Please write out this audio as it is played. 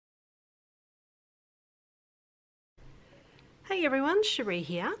Hey everyone, Cherie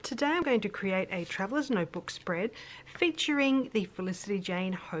here. Today I'm going to create a traveller's notebook spread featuring the Felicity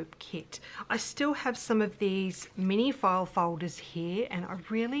Jane Hope Kit. I still have some of these mini file folders here and I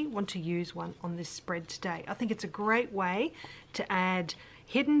really want to use one on this spread today. I think it's a great way to add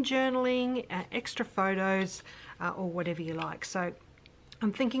hidden journaling, extra photos or whatever you like. So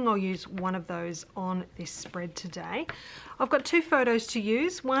I'm thinking I'll use one of those on this spread today. I've got two photos to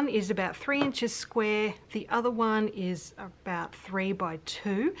use. One is about 3 inches square, the other one is about 3 by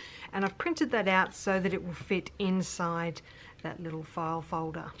 2, and I've printed that out so that it will fit inside that little file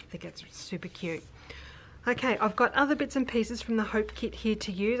folder. I think it's super cute. Okay, I've got other bits and pieces from the Hope Kit here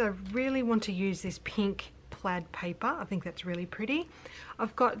to use. I really want to use this pink plaid paper. I think that's really pretty.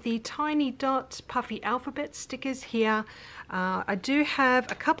 I've got the tiny dot puffy alphabet stickers here. I do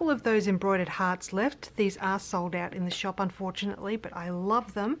have a couple of those embroidered hearts left. These are sold out in the shop unfortunately, but I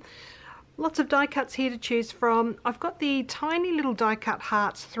love them. Lots of die cuts here to choose from. I've got the tiny little die cut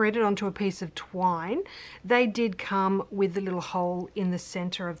hearts threaded onto a piece of twine. They did come with the little hole in the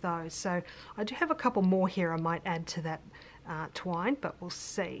center of those. So I do have a couple more here I might add to that twine, but we'll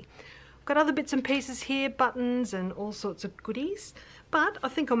see. Got other bits and pieces here, buttons and all sorts of goodies, but I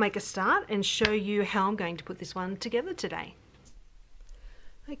think I'll make a start and show you how I'm going to put this one together today.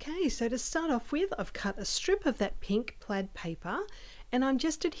 Okay, so to start off with, I've cut a strip of that pink plaid paper and I'm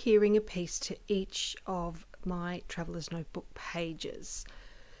just adhering a piece to each of my Traveller's Notebook pages.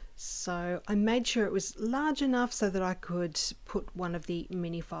 So I made sure it was large enough so that I could put one of the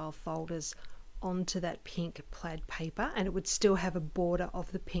mini file folders onto that pink plaid paper and it would still have a border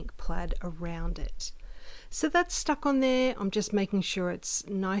of the pink plaid around it. So that's stuck on there. I'm just making sure it's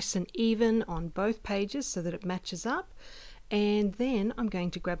nice and even on both pages so that it matches up, and then I'm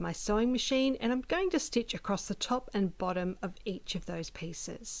going to grab my sewing machine and I'm going to stitch across the top and bottom of each of those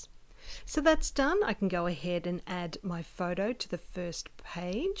pieces. So that's done. I can go ahead and add my photo to the first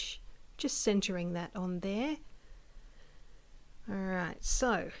page, just centering that on there. Alright,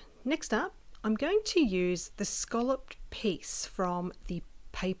 so next up I'm going to use the scalloped piece from the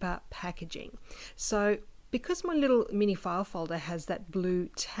paper packaging. So because my little mini file folder has that blue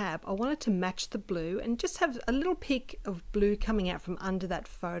tab, I wanted to match the blue and just have a little peak of blue coming out from under that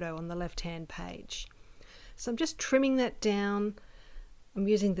photo on the left hand page. So I'm just trimming that down. I'm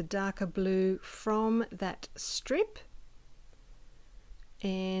using the darker blue from that strip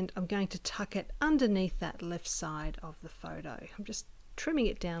and I'm going to tuck it underneath that left side of the photo. I'm just trimming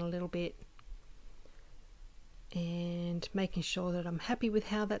it down a little bit and making sure that I'm happy with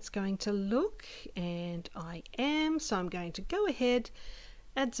how that's going to look, and I am. So I'm going to go ahead,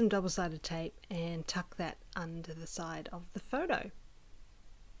 add some double-sided tape and tuck that under the side of the photo.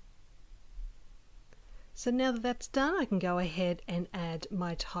 So now that that's done, I can go ahead and add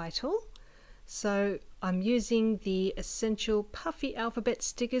my title. So I'm using the Essential Puffy Alphabet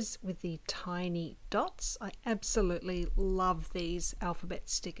stickers with the tiny dots. I absolutely love these alphabet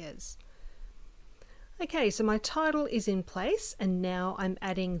stickers. Okay, so my title is in place and now I'm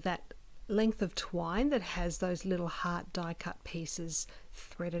adding that length of twine that has those little heart die cut pieces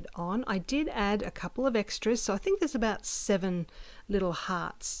threaded on. I did add a couple of extras, so I think there's about 7 little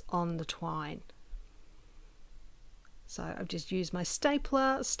hearts on the twine. So I've just used my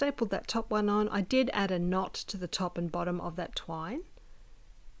stapler, stapled that top one on. I did add a knot to the top and bottom of that twine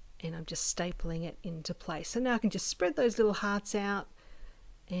and I'm just stapling it into place. So now I can just spread those little hearts out,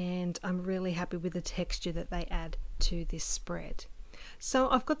 and I'm really happy with the texture that they add to this spread. So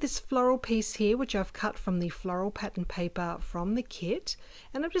I've got this floral piece here which I've cut from the floral pattern paper from the kit,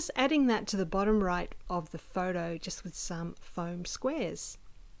 and I'm just adding that to the bottom right of the photo just with some foam squares.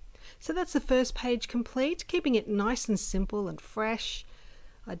 So that's the first page complete, keeping it nice and simple and fresh.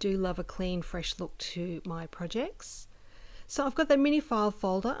 I do love a clean, fresh look to my projects. So I've got that mini file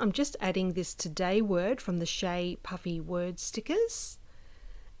folder. I'm just adding this Today word from the Shea Puffy Word stickers.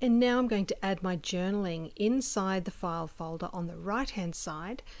 And now I'm going to add my journaling inside the file folder on the right hand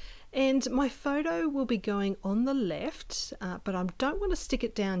side, and my photo will be going on the left, but I don't want to stick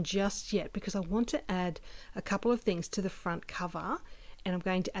it down just yet because I want to add a couple of things to the front cover, and I'm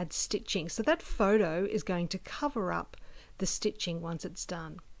going to add stitching. So that photo is going to cover up the stitching once it's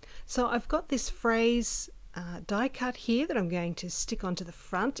done. So I've got this phrase die cut here that I'm going to stick onto the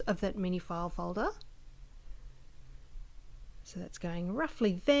front of that mini file folder. So that's going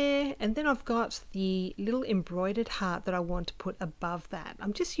roughly there, and then I've got the little embroidered heart that I want to put above that.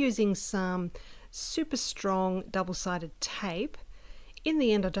 I'm just using some super strong double-sided tape. In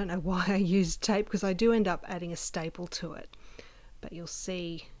the end, I don't know why I used tape because I do end up adding a staple to it, but you'll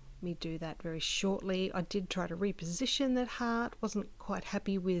see me do that very shortly. I did try to reposition that heart, wasn't quite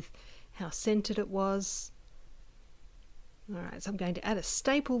happy with how centered it was. Alright, so I'm going to add a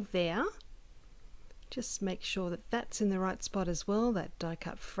staple there. Just make sure that that's in the right spot as well, that die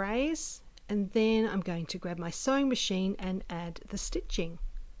cut phrase. And then I'm going to grab my sewing machine and add the stitching.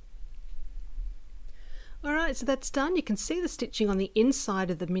 Alright, so that's done. You can see the stitching on the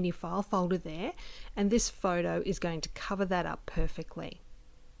inside of the mini file folder there, and this photo is going to cover that up perfectly.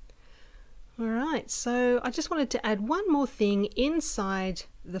 Alright, so I just wanted to add one more thing inside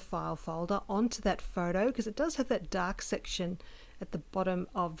the file folder onto that photo, because it does have that dark section at the bottom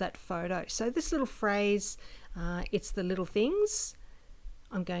of that photo. So this little phrase, it's the little things,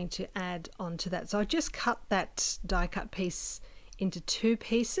 I'm going to add onto that. So I just cut that die cut piece into 2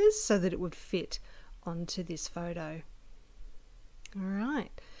 pieces so that it would fit onto this photo.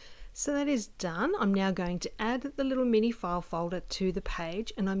 Alright, so that is done. I'm now going to add the little mini file folder to the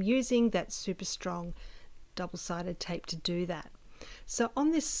page, and I'm using that super strong double-sided tape to do that. So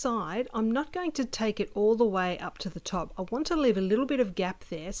on this side, I'm not going to take it all the way up to the top. I want to leave a little bit of gap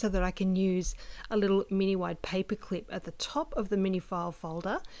there so that I can use a little mini wide paper clip at the top of the mini file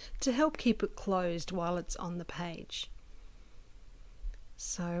folder to help keep it closed while it's on the page.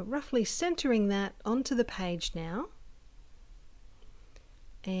 So roughly centering that onto the page now.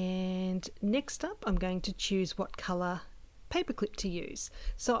 And next up, I'm going to choose what color paperclip to use.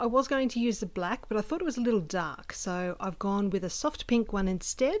 So I was going to use the black, but I thought it was a little dark, so I've gone with a soft pink one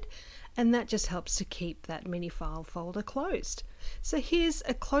instead, and that just helps to keep that mini file folder closed. So here's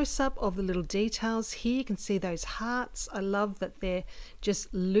a close-up of the little details here. You can see those hearts. I love that they're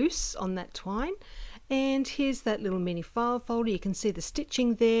just loose on that twine. And here's that little mini file folder. You can see the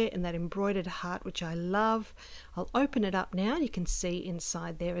stitching there and that embroidered heart, which I love. I'll open it up now. You can see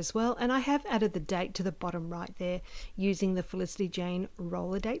inside there as well. And I have added the date to the bottom right there using the Felicity Jane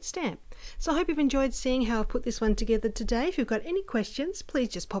roller date stamp. So I hope you've enjoyed seeing how I've put this one together today. If you've got any questions, please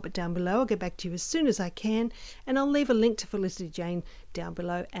just pop it down below. I'll get back to you as soon as I can. And I'll leave a link to Felicity Jane down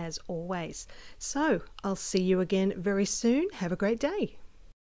below as always. So I'll see you again very soon. Have a great day.